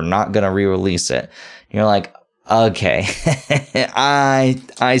because we're not going to re-release it. And you're like, okay,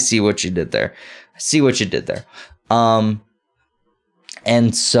 I see what you did there.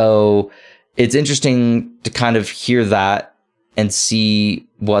 And so it's interesting to kind of hear that and see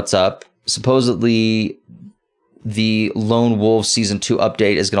what's up. Supposedly the Lone Wolf Season 2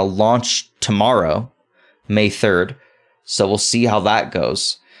 update is going to launch tomorrow, May 3rd. So we'll see how that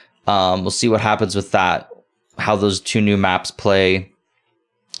goes. We'll see what happens with that, how those two new maps play,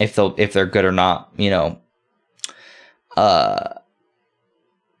 if they're good or not,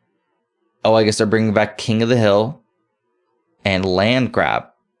 I guess they're bringing back King of the Hill and Land Grab,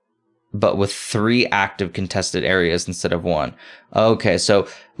 but with 3 active contested areas instead of 1. Okay, so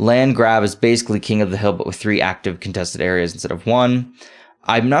Land Grab is basically King of the Hill, but with 3 active contested areas instead of 1.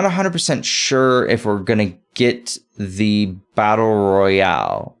 I'm not 100% sure if we're going to get the Battle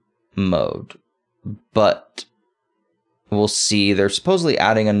Royale mode, but we'll see. They're supposedly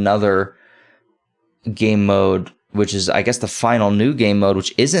adding another game mode, which is, I guess, the final new game mode,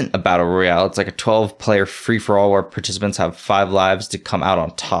 which isn't a battle royale. It's like a 12-player free-for-all where participants have 5 lives to come out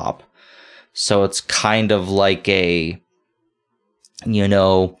on top. So it's kind of like a,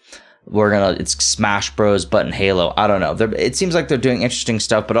 it's Smash Bros. But in Halo. I don't know. It seems like they're doing interesting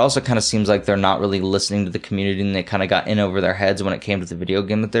stuff, but it also kind of seems like they're not really listening to the community, and they kind of got in over their heads when it came to the video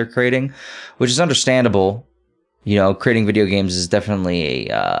game that they're creating, which is understandable. Creating video games is definitely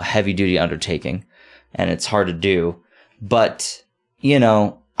a heavy-duty undertaking, and it's hard to do. But, I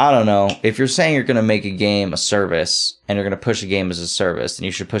don't know. If you're saying you're going to make a game a service and you're going to push a game as a service, then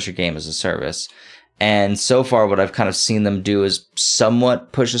you should push a game as a service. And so far, what I've kind of seen them do is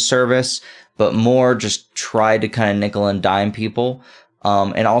somewhat push a service, but more just try to kind of nickel and dime people,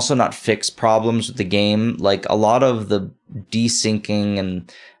 and also not fix problems with the game. Like a lot of the desyncing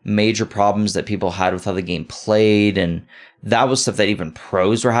and major problems that people had with how the game played, and that was stuff that even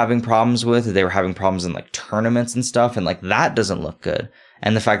pros were having problems with. They were having problems in like tournaments and stuff, and like that doesn't look good.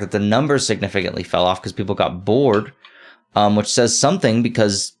 And the fact that the numbers significantly fell off because people got bored, which says something,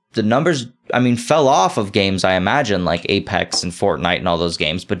 because the numbers, fell off of games, I imagine, like Apex and Fortnite and all those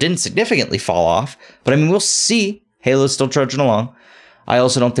games, but didn't significantly fall off. But we'll see. Halo's still trudging along. I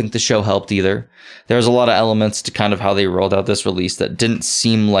also don't think the show helped either. There's a lot of elements to kind of how they rolled out this release that didn't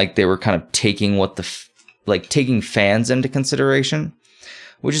seem like they were kind of taking taking fans into consideration,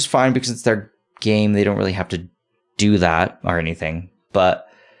 which is fine because it's their game. They don't really have to do that or anything, but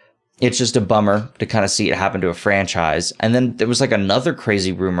it's just a bummer to kind of see it happen to a franchise. And then there was like another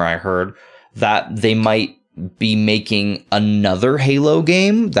crazy rumor I heard that they might be making another Halo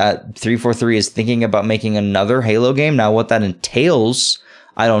game, that 343 is thinking about making another Halo game. Now, what that entails,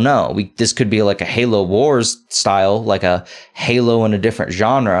 I don't know. This could be like a Halo Wars style, like a Halo in a different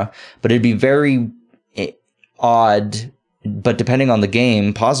genre, but it'd be very odd, but depending on the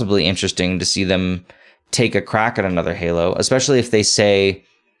game, possibly interesting to see them take a crack at another Halo, especially if they say,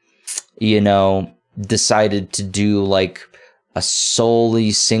 decided to do like a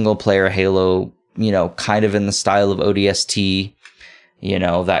solely single player Halo, kind of in the style of ODST,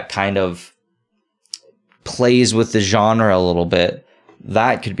 that kind of plays with the genre a little bit.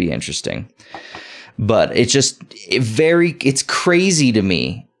 That could be interesting. But it's crazy to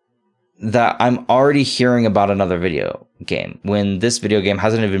me that I'm already hearing about another video game when this video game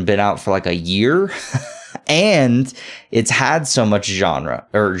hasn't even been out for like a year. And it's had so much genre.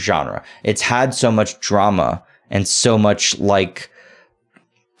 It's had so much drama and so much like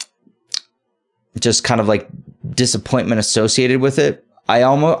just kind of like disappointment associated with it.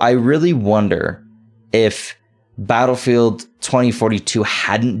 I really wonder if Battlefield 2042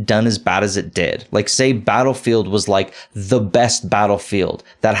 hadn't done as bad as it did. Like, say Battlefield was like the best Battlefield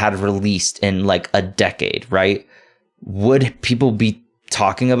that had released in like a decade, right? Would people be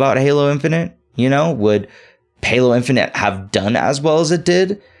talking about Halo Infinite? You know, would Halo Infinite have done as well as it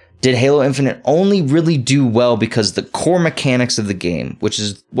did? Did Halo Infinite only really do well because the core mechanics of the game, which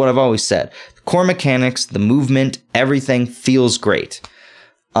is what I've always said, the core mechanics, the movement, everything feels great.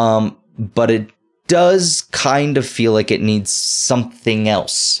 But it does kind of feel like it needs something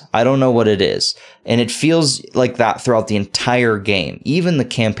else. I don't know what it is. And it feels like that throughout the entire game, even the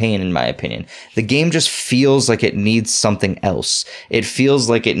campaign, in my opinion. The game just feels like it needs something else. It feels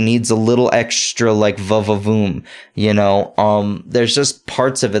like it needs a little extra, like, va-va-voom, you know? There's just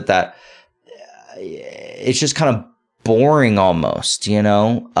parts of it that it's just kind of boring almost, you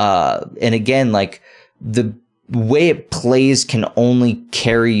know? And again, like, the way it plays can only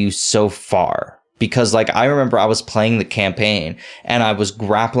carry you so far. Because, like, I remember I was playing the campaign and I was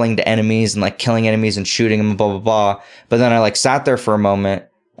grappling to enemies and, like, killing enemies and shooting them, blah, blah, blah. But then I, like, sat there for a moment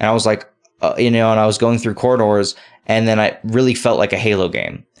and I was like, you know, and I was going through corridors and then I really felt like a Halo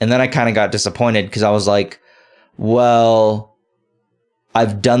game. And then I kind of got disappointed because I was like, well,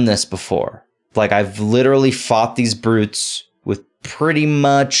 I've done this before. Like, I've literally fought these brutes with pretty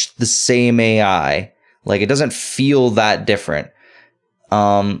much the same AI. Like, it doesn't feel that different.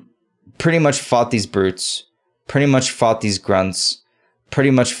 Pretty much fought these brutes, pretty much fought these grunts, pretty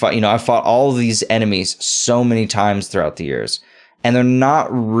much fought, you know, I fought all of these enemies so many times throughout the years, and they're not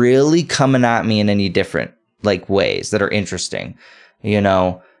really coming at me in any different, like, ways that are interesting, you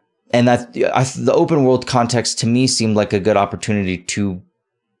know, and that the open world context to me seemed like a good opportunity to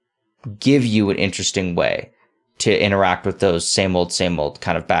give you an interesting way to interact with those same old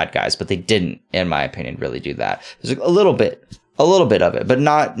kind of bad guys, but they didn't, in my opinion, really do that. There's a little bit of it, but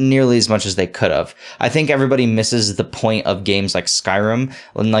not nearly as much as they could have. I think everybody misses the point of games like Skyrim.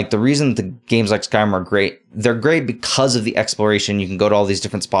 And like the reason the games like Skyrim are great, they're great because of the exploration. You can go to all these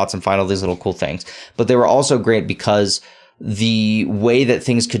different spots and find all these little cool things. But they were also great because the way that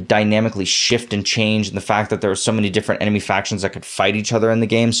things could dynamically shift and change, and the fact that there were so many different enemy factions that could fight each other in the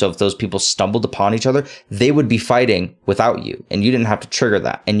game. So if those people stumbled upon each other, they would be fighting without you, and you didn't have to trigger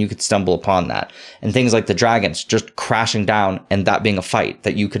that, and you could stumble upon that. And things like the dragons just crashing down and that being a fight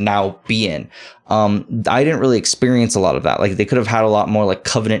that you could now be in. I didn't really experience a lot of that. Like, they could have had a lot more like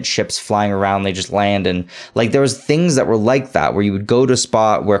Covenant ships flying around. They just land, and like there was things that were like that where you would go to a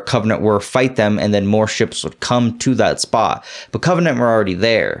spot where Covenant were, fight them, and then more ships would come to that spot. But Covenant were already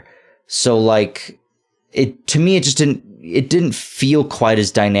there. So like to me, it didn't feel quite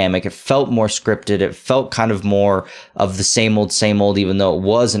as dynamic. It felt more scripted. It felt kind of more of the same old, even though it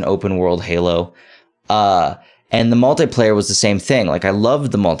was an open world Halo. And the multiplayer was the same thing. Like, I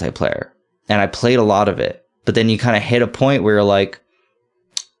loved the multiplayer and I played a lot of it, but then you kind of hit a point where you're like,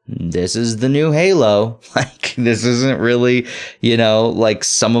 this is the new Halo. Like, this isn't really, you know, like,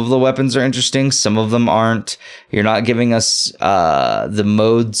 some of the weapons are interesting, some of them aren't. You're not giving us the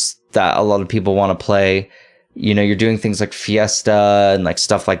modes that a lot of people want to play. You know, you're doing things like Fiesta and like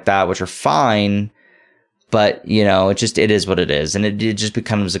stuff like that, which are fine, but you know, it is what it is. And it just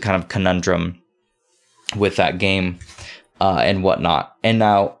becomes a kind of conundrum with that game and whatnot. And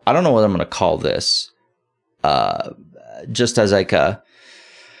now I don't know what I'm going to call this, just as like a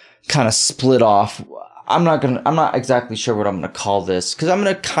kind of split off. I'm not exactly sure what I'm going to call this, because I'm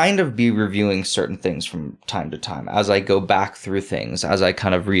going to kind of be reviewing certain things from time to time as I go back through things, as I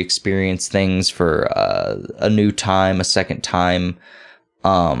kind of re-experience things for a new time, a second time.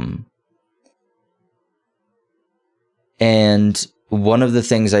 And one of the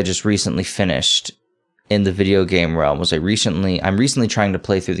things I just recently finished in the video game realm was I'm recently trying to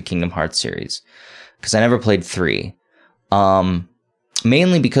play through the Kingdom Hearts series, because I never played 3.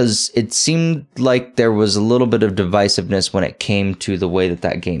 Mainly because it seemed like there was a little bit of divisiveness when it came to the way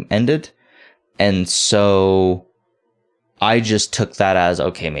that game ended. And so I just took that as,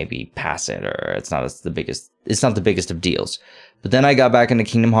 okay, maybe pass it, or it's not the biggest of deals. But then I got back into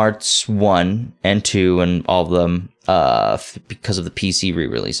Kingdom Hearts 1 and 2 and all of them because of the PC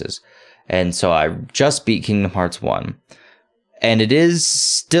re-releases. And so I just beat Kingdom Hearts 1. And it is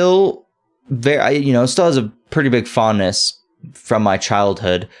still still has a pretty big fondness from my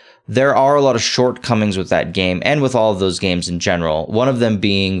childhood, there are a lot of shortcomings with that game and with all of those games in general. One of them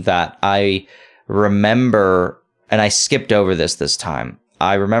being that I remember, and I skipped over this time.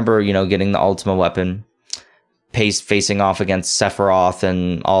 I remember, getting the Ultima weapon, facing off against Sephiroth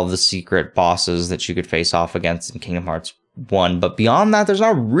and all the secret bosses that you could face off against in Kingdom Hearts 1. But beyond that, there's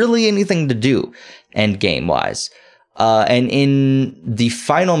not really anything to do end game wise. And in the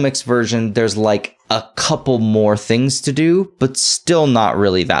final mix version, there's like a couple more things to do, but still not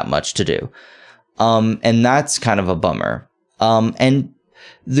really that much to do. And that's kind of a bummer. And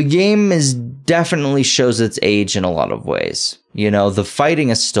the game definitely shows its age in a lot of ways. The fighting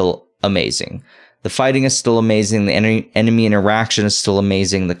is still amazing. The enemy interaction is still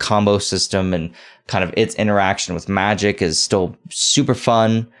amazing. The combo system and kind of its interaction with magic is still super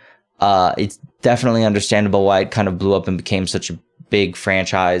fun. It's definitely understandable why it kind of blew up and became such a big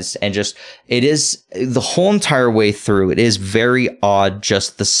franchise. And just, it is the whole entire way through. It is very odd,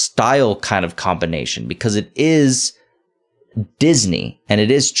 just the style kind of combination, because it is Disney and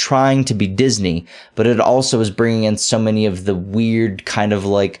it is trying to be Disney, but it also is bringing in so many of the weird kind of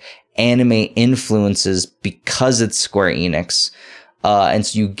like anime influences because it's Square Enix. And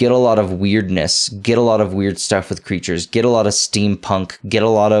so you get a lot of weirdness, get a lot of weird stuff with creatures, get a lot of steampunk, you get a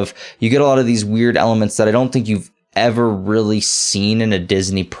lot of these weird elements that I don't think you've ever really seen in a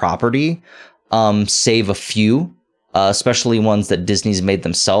Disney property, save a few, especially ones that Disney's made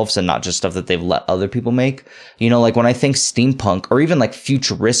themselves and not just stuff that they've let other people make. Like when I think steampunk or even like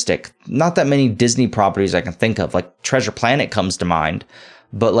futuristic, not that many Disney properties I can think of, like Treasure Planet comes to mind.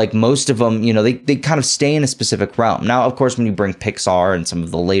 But like most of them, they kind of stay in a specific realm. Now, of course, when you bring Pixar and some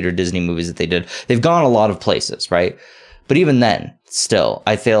of the later Disney movies that they did, they've gone a lot of places, right? But even then, still,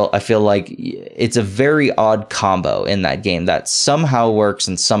 I feel like it's a very odd combo in that game that somehow works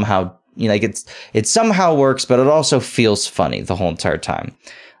and somehow, it somehow works, but it also feels funny the whole entire time.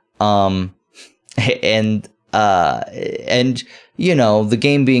 And the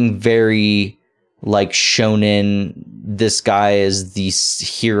game being very like shonen, this guy is the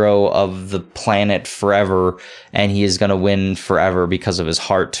hero of the planet forever and he is going to win forever because of his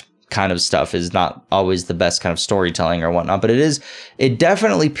heart kind of stuff is not always the best kind of storytelling or whatnot, but it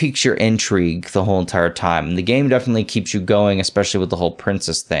definitely piques your intrigue the whole entire time. And the game definitely keeps you going, especially with the whole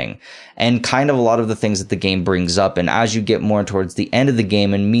princess thing and kind of a lot of the things that the game brings up. And as you get more towards the end of the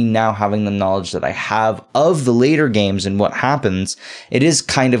game, and me now having the knowledge that I have of the later games and what happens, it is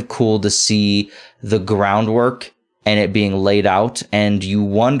kind of cool to see the groundwork and it being laid out. And you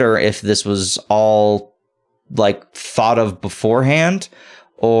wonder if this was all like thought of beforehand,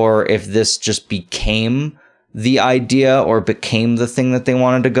 or if this just became the idea or became the thing that they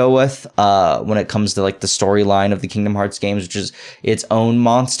wanted to go with when it comes to like the storyline of the Kingdom Hearts games, which is its own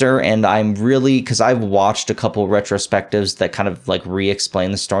monster. And I'm really, because I've watched a couple retrospectives that kind of like re-explain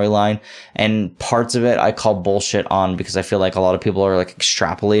the storyline, and parts of it I call bullshit on because I feel like a lot of people are like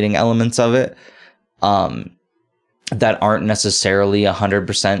extrapolating elements of it that aren't necessarily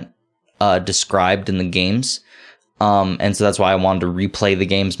 100% described in the games. And so that's why I wanted to replay the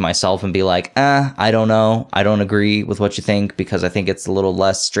games myself and be like, I don't know. I don't agree with what you think because I think it's a little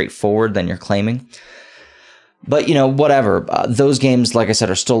less straightforward than you're claiming. But, whatever. Those games, like I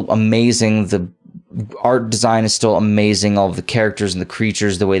said, are still amazing. The art design is still amazing. All of the characters and the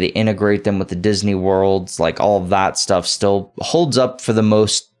creatures, the way they integrate them with the Disney worlds, like all of that stuff still holds up for the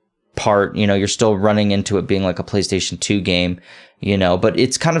most part. You're still running into it being like a PlayStation 2 game. But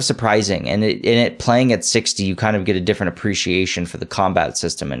it's kind of surprising. And it playing at 60, you kind of get a different appreciation for the combat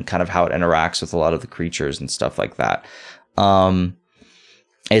system and kind of how it interacts with a lot of the creatures and stuff like that.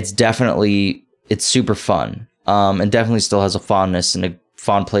 It's super fun. And definitely still has a fondness and a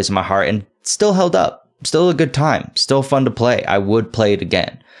fond place in my heart, and still held up. Still a good time. Still fun to play. I would play it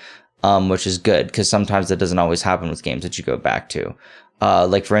again, which is good because sometimes that doesn't always happen with games that you go back to.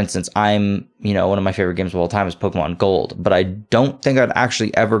 Like for instance, one of my favorite games of all time is Pokemon Gold, but I don't think I'd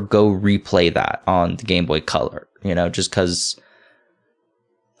actually ever go replay that on the Game Boy Color, just because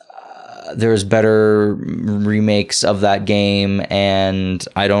there's better remakes of that game. And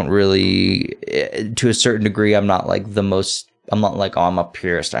I don't really, to a certain degree, I'm not like, oh, I'm a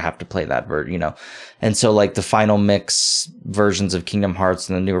purist, I have to play that version, And so like the final mix versions of Kingdom Hearts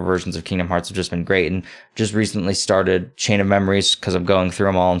and the newer versions of Kingdom Hearts have just been great. And just recently started Chain of Memories because I'm going through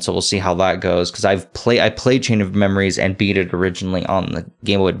them all. And so we'll see how that goes. Because I played Chain of Memories and beat it originally on the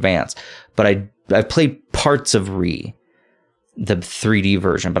Game Boy Advance. But I played parts of the 3D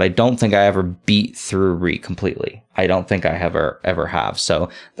version, but I don't think I ever beat through completely. I don't think I ever have. So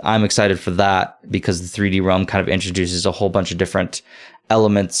I'm excited for that because the 3D realm kind of introduces a whole bunch of different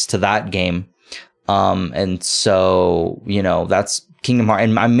elements to that game. And so, that's Kingdom Hearts,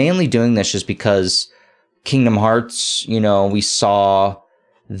 and I'm mainly doing this just because Kingdom Hearts, you know, we saw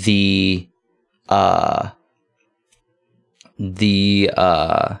the what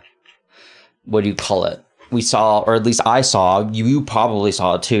do you call it? We saw, or at least I saw, you probably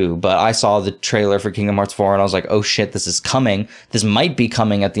saw it too, but I saw the trailer for Kingdom Hearts 4 and I was like, oh shit, this is coming. This might be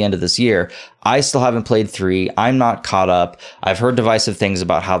coming at the end of this year. I still haven't played 3. I'm not caught up. I've heard divisive things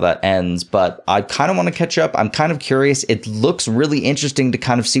about how that ends, but I kind of want to catch up. I'm kind of curious. It looks really interesting to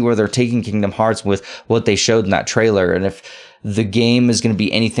kind of see where they're taking Kingdom Hearts with what they showed in that trailer. And if the game is going to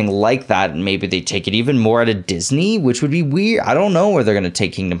be anything like that, and maybe they take it even more out of Disney, which would be weird. I don't know where they're going to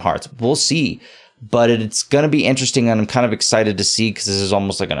take Kingdom Hearts. We'll see. But it's going to be interesting, and I'm kind of excited to see, because this is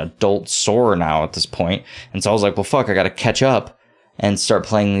almost like an adult Sora now at this point. And so I was like, well, fuck, I got to catch up and start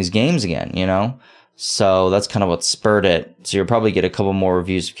playing these games again, you know? So that's kind of what spurred it. So you'll probably get a couple more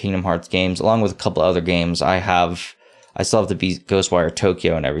reviews of Kingdom Hearts games, along with a couple other games. I still have to beat Ghostwire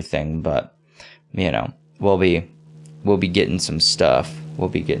Tokyo and everything, but, you know, we'll be getting some stuff.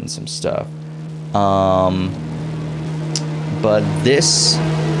 But this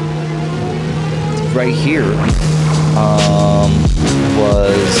right here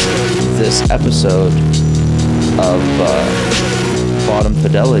was this episode of Bottom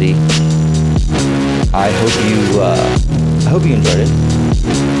Fidelity. I hope you enjoyed it.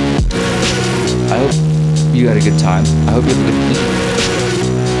 I hope you had a good time. I hope you have a good week.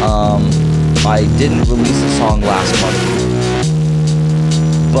 I didn't release a song last month,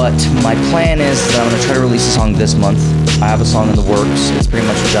 but my plan is that I'm going to try to release a song this month. I have a song in the works. It's pretty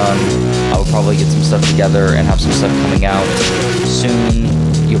much done. I will probably get some stuff together and have some stuff coming out soon.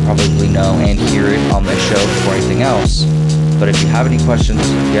 You'll probably know and hear it on my show before anything else. But if you have any questions, if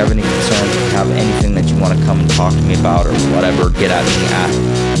you have any concerns, if you have anything that you want to come and talk to me about or whatever, get at me at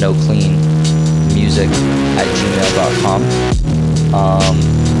nocleanmusic@gmail.com.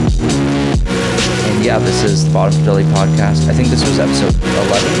 And yeah, this is the Bottom Fidelity Podcast. I think this was episode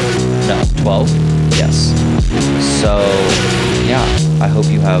 11? No, 12? Yes. So, yeah, I hope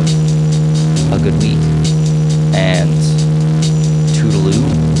you have a good week. And toodaloo.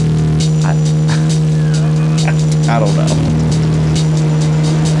 I don't know.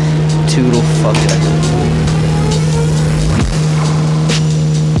 Toodle fucking.